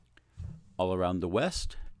All Around the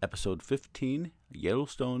West, Episode 15,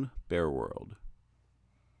 Yellowstone Bear World.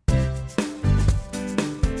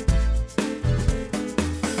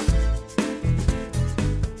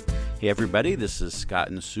 Hey everybody, this is Scott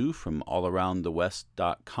and Sue from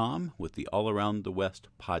allaroundthewest.com with the All Around the West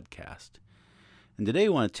podcast. And today I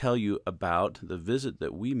want to tell you about the visit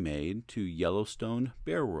that we made to Yellowstone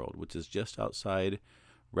Bear World, which is just outside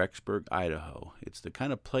Rexburg, Idaho. It's the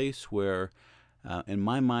kind of place where, in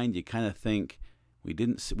my mind, you kind of think, we've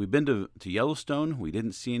been to Yellowstone, we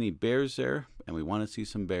didn't see any bears there, and we want to see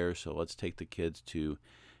some bears, so let's take the kids to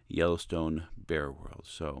Yellowstone Bear World.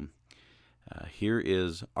 So here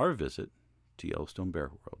is our visit to Yellowstone Bear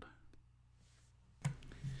World.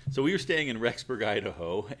 So we were staying in Rexburg,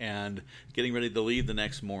 Idaho, and getting ready to leave the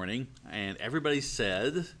next morning, and everybody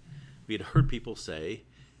said, we had heard people say,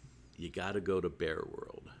 you got to go to Bear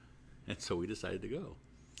World. And so we decided to go.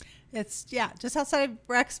 It's, just outside of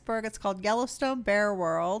Rexburg. It's called Yellowstone Bear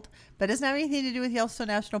World, but it doesn't have anything to do with Yellowstone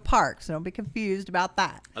National Park, so don't be confused about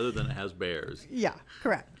that. Other than it has bears. Yeah,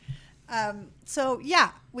 correct.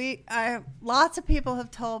 Lots of people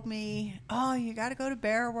have told me, oh, you got to go to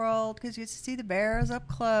Bear World because you get to see the bears up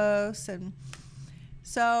close. And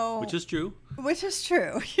so, Which is true.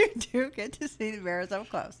 You do get to see the bears up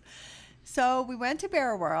close. So we went to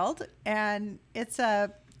Bear World, and it's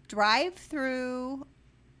a drive-through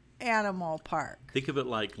animal park. Think of it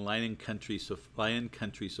like Lion Country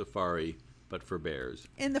Safari, but for bears.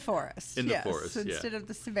 In the forest. Instead of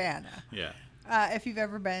the savannah. Yeah. If you've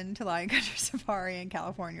ever been to Lion Country Safari in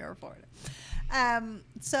California or Florida.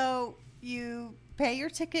 So you pay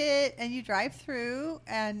your ticket and you drive through,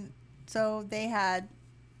 and so they had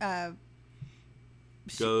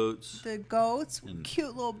goats. The goats,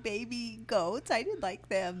 cute little baby goats. I did like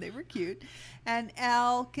them. They were cute. And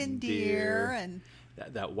elk and deer and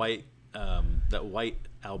that white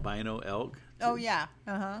albino elk. Oh yeah.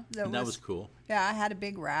 That was cool. Yeah, I had a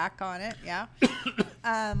big rack on it. Yeah.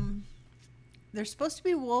 There's supposed to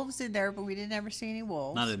be wolves in there, but we didn't ever see any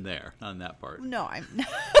wolves. Not in there. Not in that part. No, I'm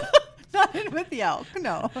not in with the elk.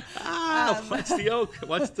 No. Watch the elk.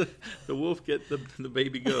 Watch the wolf get the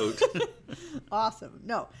baby goat. Awesome.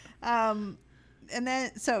 No. And then,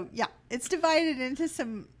 it's divided into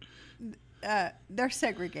some, they're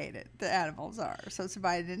segregated, the animals are. So it's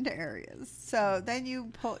divided into areas. So then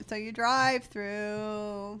you drive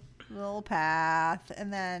through a little path,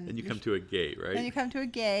 and then you come to a gate, right? Then you come to a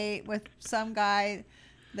gate with some guy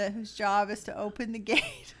whose job is to open the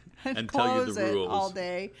gate and close tell you the rules all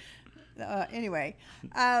day. Anyway,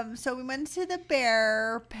 so we went to the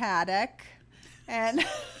bear paddock, and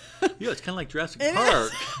yeah, it's kind of like Jurassic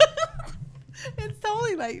Park. It's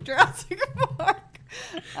totally like Jurassic Park.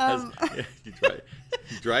 You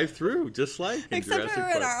drive through just like in except Jurassic we were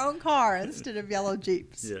Park. in our own car instead of yellow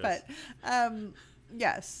Jeeps. Yes. But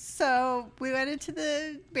yes, so we went into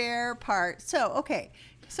the bear part. So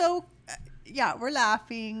we're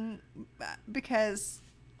laughing because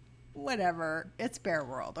whatever, it's Bear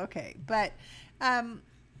World, okay. But I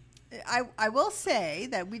will say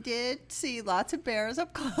that we did see lots of bears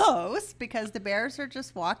up close because the bears are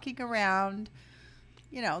just walking around,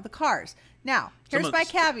 the cars. Now, here's my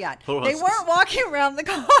caveat. They weren't walking around the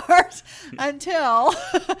cars until,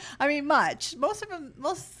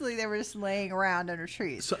 mostly they were just laying around under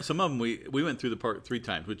trees. So, some of them, we went through the park 3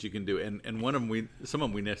 times, which you can do. And one of them, some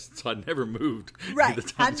of them we saw never moved.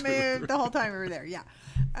 Right. Hadn't moved the whole time we were there. Yeah.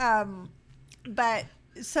 But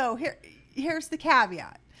so here's the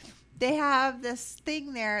caveat. They have this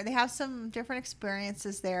thing there. They have some different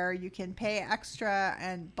experiences there. You can pay extra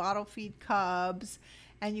and bottle feed cubs.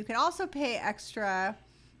 And you can also pay extra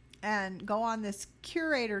and go on this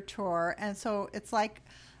curator tour. And so it's like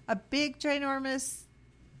a big, ginormous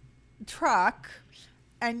truck.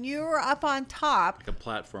 And you're up on top. Like a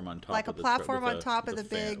platform on top. Like a platform on top of the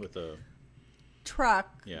big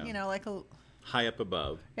truck. Yeah. Like a... high up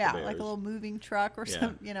above. Yeah, like a little moving truck or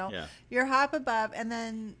something, Yeah. You're high up above, and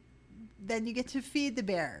then you get to feed the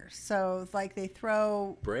bears. So like they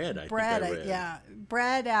throw bread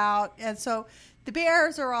out. And so the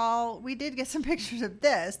bears are all, we did get some pictures of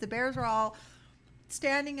this. The bears are all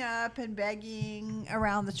standing up and begging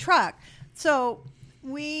around the truck. So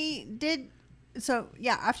after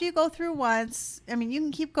you go through once, you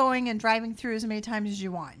can keep going and driving through as many times as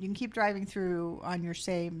you want. You can keep driving through on your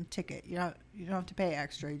same ticket. You don't have to pay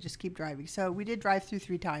extra. You just keep driving. So we did drive through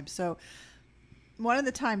 3 times. So one of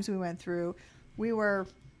the times we went through, we were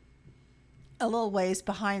a little ways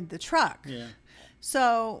behind the truck. Yeah.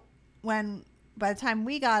 So by the time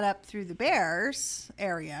we got up through the bears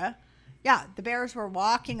area, the bears were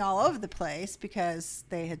walking all over the place because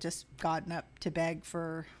they had just gotten up to beg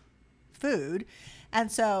for food. And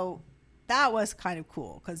so that was kind of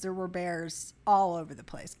cool because there were bears all over the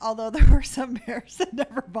place. Although there were some bears that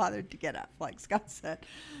never bothered to get up, like Scott said.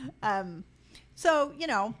 So,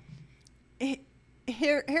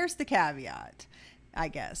 here's the caveat, I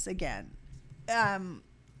guess, again.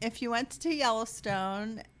 If you went to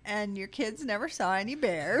Yellowstone and your kids never saw any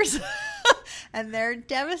bears and they're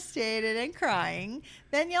devastated and crying,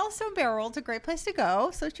 then Yellowstone Bear World's a great place to go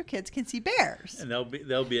so that your kids can see bears. And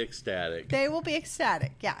they'll be ecstatic. They will be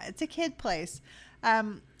ecstatic. Yeah, it's a kid place. I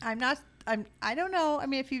don't know. I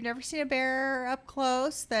mean, if you've never seen a bear up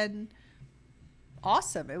close, then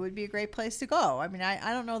awesome. It would be a great place to go. I mean,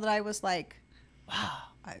 I don't know that I was like, wow,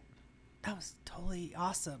 that was totally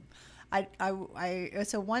awesome.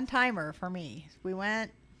 It's a one-timer for me. We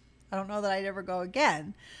went. I don't know that I'd ever go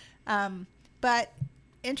again. But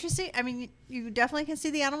interesting. I mean, you definitely can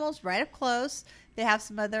see the animals right up close. They have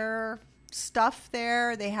some other stuff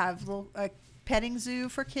there. They have a petting zoo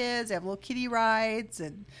for kids. They have little kiddie rides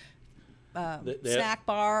and snack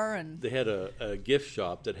bar. And they had a gift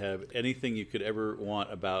shop that had anything you could ever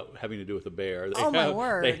want about having to do with a bear. My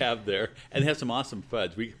word. They have there. And they have some awesome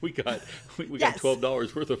fudge. We got Yes. got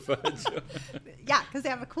 $12 worth of fudge. Yeah, because they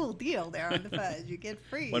have a cool deal there on the fudge. You get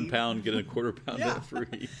free. 1 pound, get a quarter pound Yeah.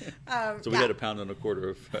 free. So we had a pound and a quarter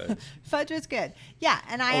of fudge. Fudge was good. Yeah,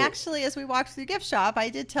 and I actually, as we walked through the gift shop, I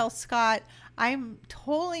did tell Scott I'm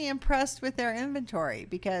totally impressed with their inventory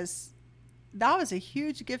because that was a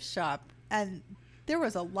huge gift shop. And there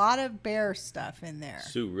was a lot of bear stuff in there.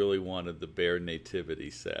 Sue really wanted the bear nativity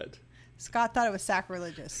set. Scott thought it was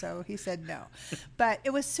sacrilegious, so he said no. But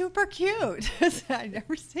it was super cute. I'd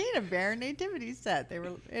never seen a bear nativity set.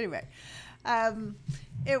 Anyway,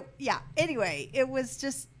 it was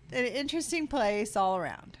just an interesting place all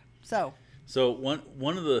around. So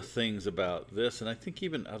one of the things about this, and I think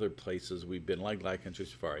even other places we've been, like Lion Country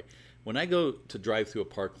Safari, when I go to drive through a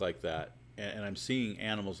park like that, and I'm seeing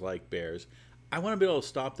animals like bears, I want to be able to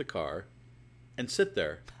stop the car and sit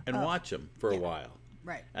there and watch them for a while.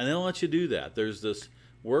 Right. And they don't let you do that. There's this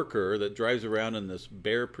worker that drives around in this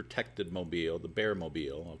bear-protected mobile, the Bear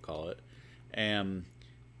Mobile, I'll call it, and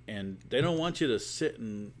they don't want you to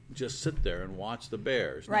sit there and watch the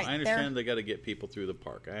bears. Right. Now, I understand they got to get people through the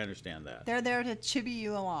park. I understand that. They're there to chivvy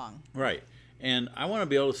you along. Right. And I want to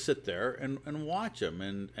be able to sit there and watch them.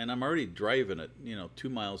 And I'm already driving at 2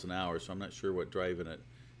 miles an hour, so I'm not sure what driving at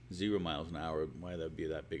 0 miles an hour, why that would be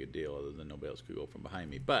that big a deal, other than nobody else could go from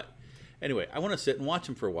behind me. But anyway, I want to sit and watch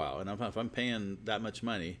them for a while. And if I'm paying that much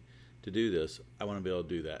money to do this, I want to be able to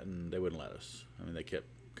do that. And they wouldn't let us. I mean, they kept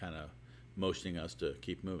kind of motioning us to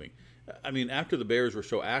keep moving. I mean, after the bears were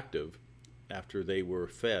so active, after they were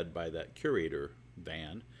fed by that curator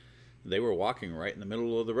van, they were walking right in the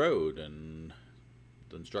middle of the road, and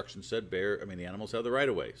the instructions said the animals have the right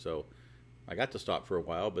of way. So I got to stop for a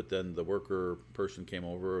while, but then the worker person came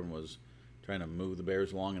over and was trying to move the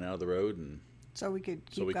bears along and out of the road, and so we could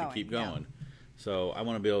keep going. Yeah. So I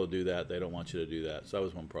want to be able to do that. They don't want you to do that. So that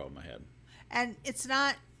was one problem I had. And it's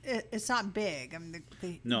not big. I mean,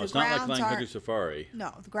 it's not like Lion Country Safari.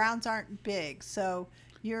 No, the grounds aren't big, so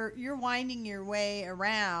you're winding your way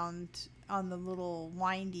around on the little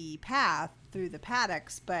windy path through the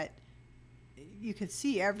paddocks, but you could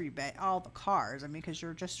see all the cars. I mean, because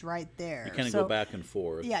you're just right there. You kind of go back and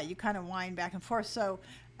forth. Yeah, you kind of wind back and forth. So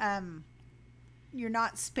you're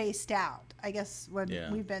not spaced out. I guess when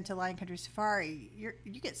we've been to Lion Country Safari,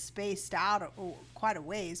 you get spaced out quite a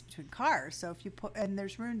ways between cars. So if you and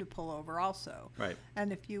there's room to pull over also. Right.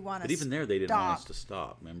 And if you want to, but even there they didn't want us to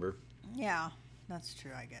stop. Remember? Yeah, that's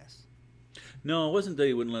true. I guess. No, it wasn't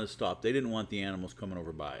they wouldn't let us stop. They didn't want the animals coming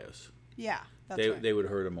over by us. Yeah, that's right. They would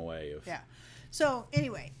hurt them away. Yeah. So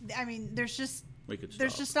anyway, I mean, there's just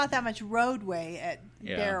There's not that much roadway at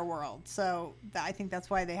Bear World, so I think that's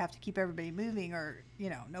why they have to keep everybody moving, or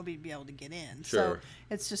nobody would be able to get in. Sure. So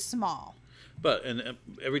it's just small. But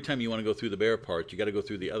every time you want to go through the bear part, you got to go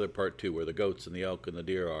through the other part too, where the goats and the elk and the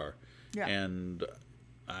deer are. Yeah. And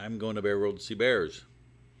I'm going to Bear World to see bears,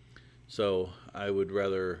 so I would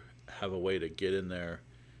rather have a way to get in there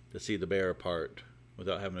to see the bear part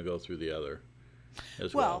without having to go through the other.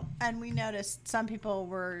 As well, and we noticed some people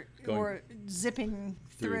were zipping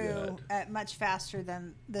through at much faster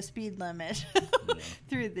than the speed limit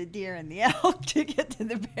through the deer and the elk to get to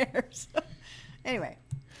the bears. Anyway.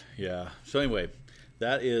 Yeah. So anyway,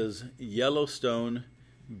 that is Yellowstone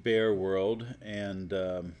Bear World, and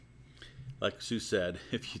like Sue said,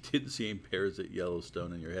 if you didn't see any bears at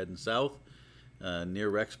Yellowstone and you're heading south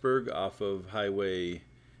near Rexburg off of Highway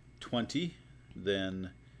 20,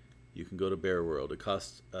 then you can go to Bear World. It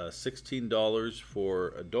costs $16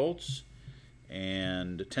 for adults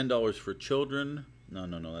and $10 for children. No,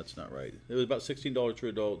 that's not right. It was about $16 for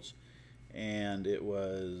adults, and it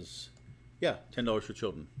was, $10 for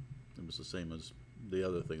children. It was the same as the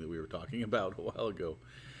other thing that we were talking about a while ago.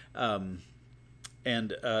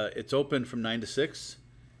 And it's open from 9 to 6.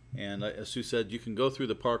 And as Sue said, you can go through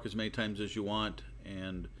the park as many times as you want,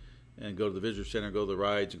 and go to the visitor center, go to the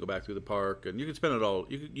rides, and go back through the park. And you can spend it all.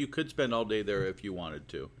 You could spend all day there if you wanted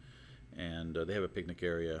to. And they have a picnic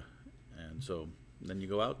area, and so then you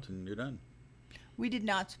go out and you're done. We did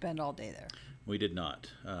not spend all day there. We did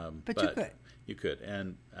not. But you could. You could.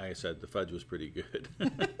 And like I said, the fudge was pretty good.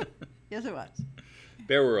 Yes, it was.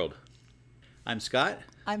 Bear World. I'm Scott.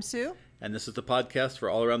 I'm Sue. And this is the podcast for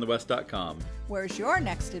allaroundthewest.com. Where's your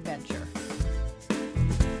next adventure?